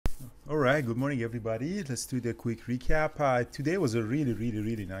All right, good morning, everybody. Let's do the quick recap. Today was a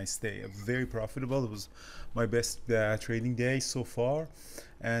really nice day. Very profitable. It was my best trading day so far.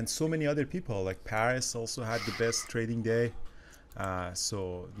 And so many other people, like Paris, also had the best trading day. There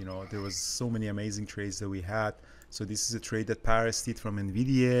was so many amazing trades that we had. So this is a trade that Paris did from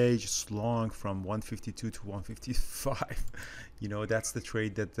NVDA, just long from 152 to 155. That's the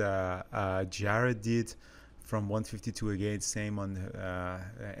trade that Jared did from 152 again, same on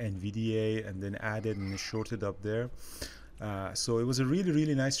NVDA, and then added and shorted up there. So it was a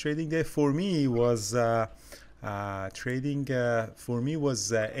really nice trading day for me. Was trading for me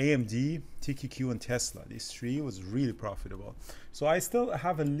was AMD, TQQ, and Tesla. These three was really profitable. So I still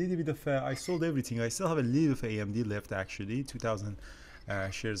have a little bit of I sold everything. I still have a little bit of AMD left, actually 2,000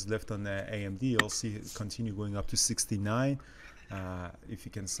 shares left on AMD. You'll see it continue going up to 69 if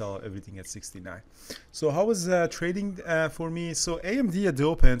you can sell everything at 69. So how was trading for me? So AMD at the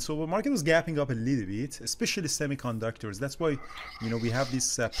open, so the market was gapping up a little bit, especially semiconductors. That's why we have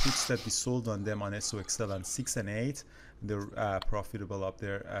these puts that we sold on them on SOXL on 6 and 8. They're profitable up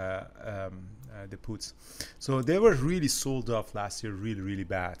there, the puts. So they were really sold off last year, really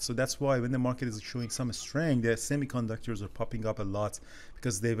bad. So that's why when the market is showing some strength, the semiconductors are popping up a lot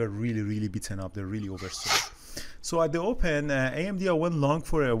because they were really beaten up. They're really oversold. So at the open, AMD I went long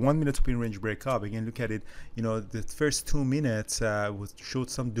for a 1 minute open range breakup. Again, look at it. The first 2 minutes showed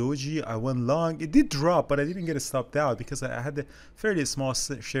some doji. I went long. It did drop, but I didn't get it stopped out because I had a fairly small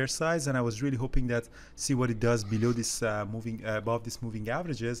share size, and I was really hoping that see what it does below this above this moving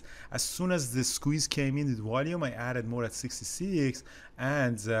averages. As soon as the squeeze came in with volume, I added more at 66,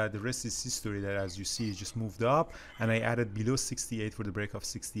 and the rest is history. That, as you see, it just moved up, and I added below 68 for the break of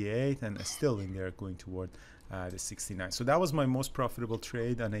 68, and still in there going toward the 69. So that was my most profitable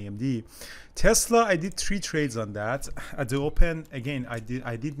trade on AMD. Tesla, I did 3 trades on that. At the open, again, I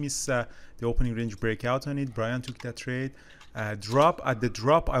did miss the opening range breakout on it. Brian took that trade. At the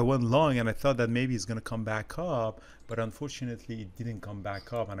drop, I went long, and I thought that maybe it's going to come back up, but unfortunately, it didn't come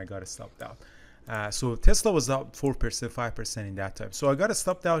back up, and I got it stopped out. So Tesla was up 4%, 5% in that time. So I got it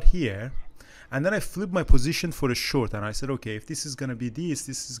stopped out here. And then I flipped my position for a short, and I said, okay, if this is going to be this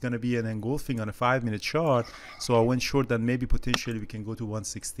is going to be an engulfing on a 5-minute chart. So I went short that maybe potentially we can go to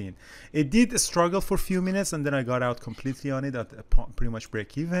 116. It did struggle for a few minutes, and then I got out completely on it at pretty much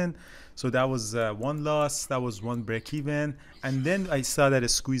break even. So that was one loss, that was one break even. And then I saw that it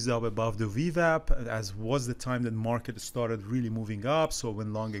squeezed up above the VWAP, as was the time that market started really moving up. So I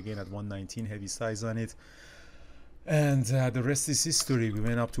went long again at 119, heavy size on it. And the rest is history. We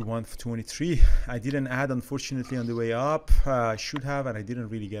went up to 123. I didn't add, unfortunately, on the way up. I should have, and I didn't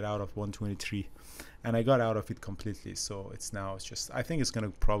really get out of 123. And I got out of it completely. So it's just, I think it's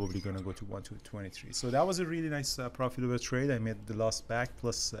probably going to go to 123. So that was a really nice profitable trade. I made the loss back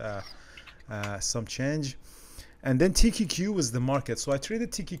plus some change. And then TQQ was the market. So I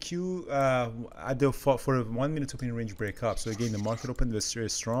traded TQQ for a 1 minute opening range breakup. So again, the market opened was very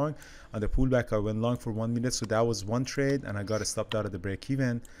strong. On the pullback, I went long for 1 minute. So that was one trade, and I got it stopped out at the break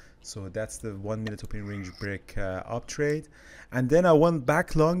even. So that's the 1 minute opening range break up trade. And then I went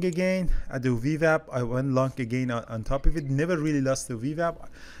back long again at the VWAP. I went long again on top of it. Never really lost the VWAP.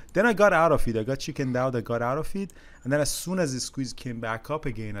 Then I got out of it. I got chickened out. I got out of it. And then as soon as the squeeze came back up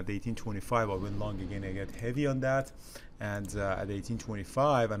again at the 1825, I went long again. I got heavy on that. And at the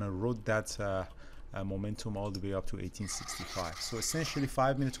 1825, and I rode that momentum all the way up to 1865. So essentially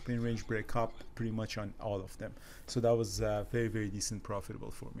 5 minute opening range break up pretty much on all of them. So that was very decent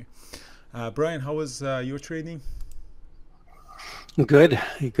profitable for me. Brian, how was your trading? Good.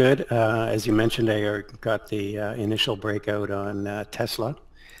 As you mentioned, I got the initial breakout on Tesla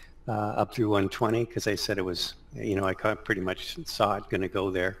up through 120 because I said it was, I pretty much saw it going to go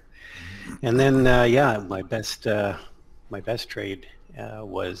there. And then, my best trade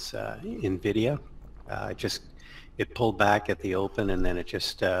was NVIDIA. It pulled back at the open, and then it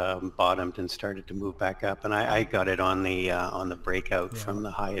just bottomed and started to move back up. And I got it on the breakout from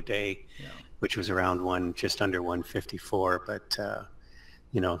the high a day, which was around just under 154. But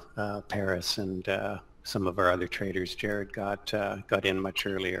Paris and some of our other traders, Jared, got in much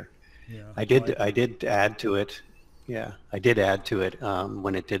earlier. Yeah, I did add to it. Yeah, I did add to it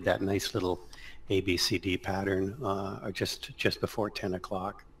when it did that nice little ABCD pattern, or just before 10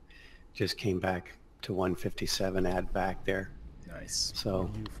 o'clock. Just came back to 157, add back there. Nice. So,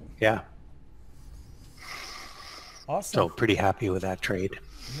 beautiful. Yeah. Awesome. So pretty happy with that trade.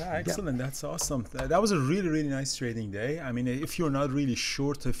 Yeah, excellent. Yeah. That's awesome. That was a really nice trading day. I mean, if you're not really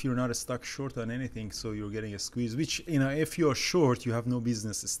short, if you're not a stock short on anything, so you're getting a squeeze, which, if you're short, you have no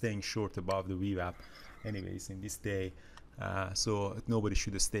business staying short above the VWAP anyways in this day. So nobody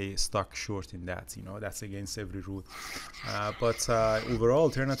should stay stuck short in that. That's against every rule. But overall,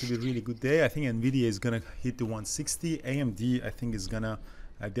 turned out to be a really good day. I think Nvidia is gonna hit the 160. AMD, I think, is gonna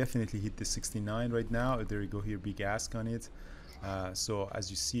definitely hit the 69 right now. There you go, here, big ask on it. So as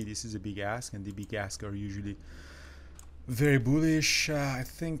you see, this is a big ask, and the big ask are usually very bullish. I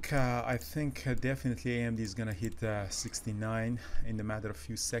think definitely AMD is gonna hit 69 in the matter of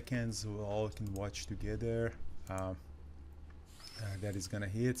few seconds. We all can watch together. That is gonna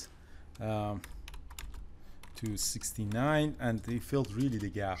hit to 69, and they filled really the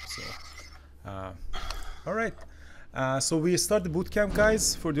gap. So all right, so we start the bootcamp,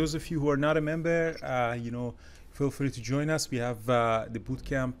 guys. For those of you who are not a member, feel free to join us. We have the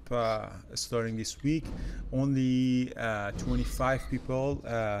bootcamp starting this week. Only 25 people.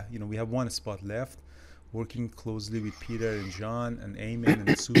 We have one spot left. Working closely with Peter and John and Eamon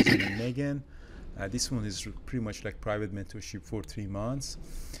and Susan and Megan. This one is pretty much like private mentorship for 3 months.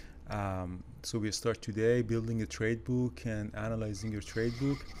 So we start today building a trade book and analyzing your trade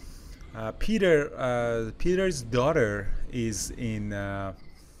book. Peter's daughter is in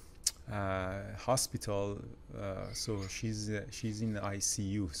hospital, so she's in the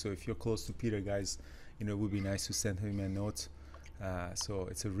ICU. So if you're close to Peter, guys, it would be nice to send him a note. So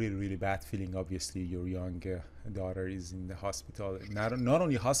it's a really, really bad feeling. Obviously, your young daughter is in the hospital. Not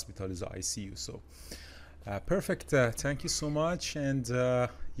only hospital, is the ICU. So perfect. Thank you so much. And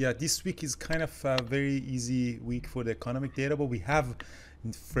yeah, this week is kind of a very easy week for the economic data, but we have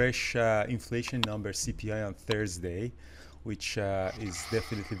fresh inflation number, CPI, on Thursday, which is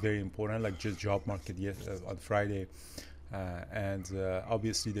definitely very important, like just job market on Friday. And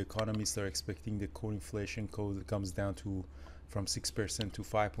obviously the economists are expecting the core inflation code comes down to from 6% to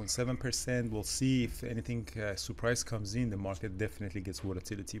 5.7%. We'll see if anything surprise comes in. The market definitely gets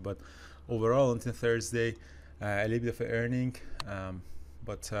volatility, but overall until Thursday, a little bit of an earning,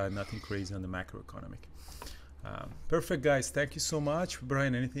 but nothing crazy on the macroeconomic. Perfect, guys. Thank you so much.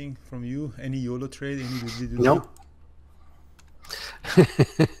 Brian, anything from you? Any YOLO trade? No.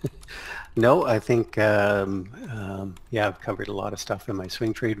 No, I think, yeah, I've covered a lot of stuff in my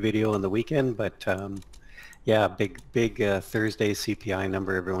swing trade video on the weekend, but yeah, big Thursday CPI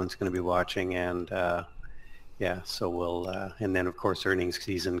number everyone's going to be watching, and yeah, so we'll, and then of course earnings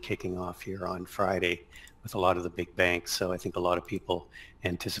season kicking off here on Friday with a lot of the big banks. So I think a lot of people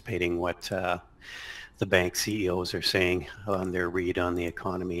anticipating what the bank CEOs are saying on their read on the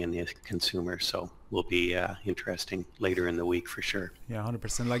economy and the consumer. So will be interesting later in the week for sure. Yeah,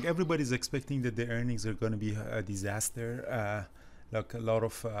 100%. Like everybody's expecting that the earnings are going to be a disaster. Like a lot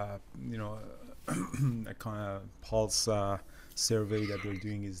of, a kind of pulse survey that they're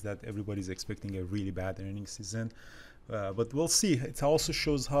doing is that everybody's expecting a really bad earnings season. But we'll see. It also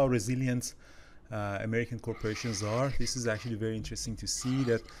shows how resilient American corporations are. This is actually very interesting to see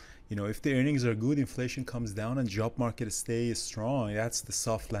that, if the earnings are good, inflation comes down and job market stays strong. That's the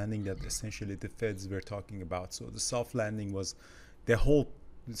soft landing that essentially the Feds were talking about. So the soft landing was, the whole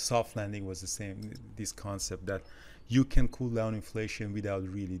soft landing was the same, this concept that you can cool down inflation without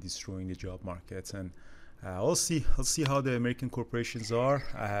really destroying the job markets. And I'll see how the American corporations are.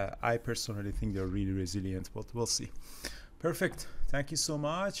 I personally think they're really resilient, but we'll see. Perfect. Thank you so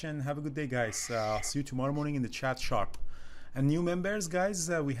much and have a good day, guys. I'll see you tomorrow morning in the chat sharp. And new members, guys,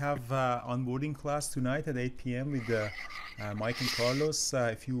 we have onboarding class tonight at 8 p.m. with Mike and Carlos.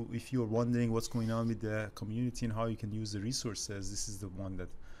 If you're wondering what's going on with the community and how you can use the resources, this is the one that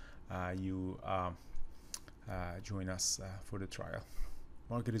you join us for the trial.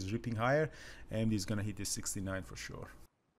 Market is ripping higher, AMD is gonna hit the 69 for sure.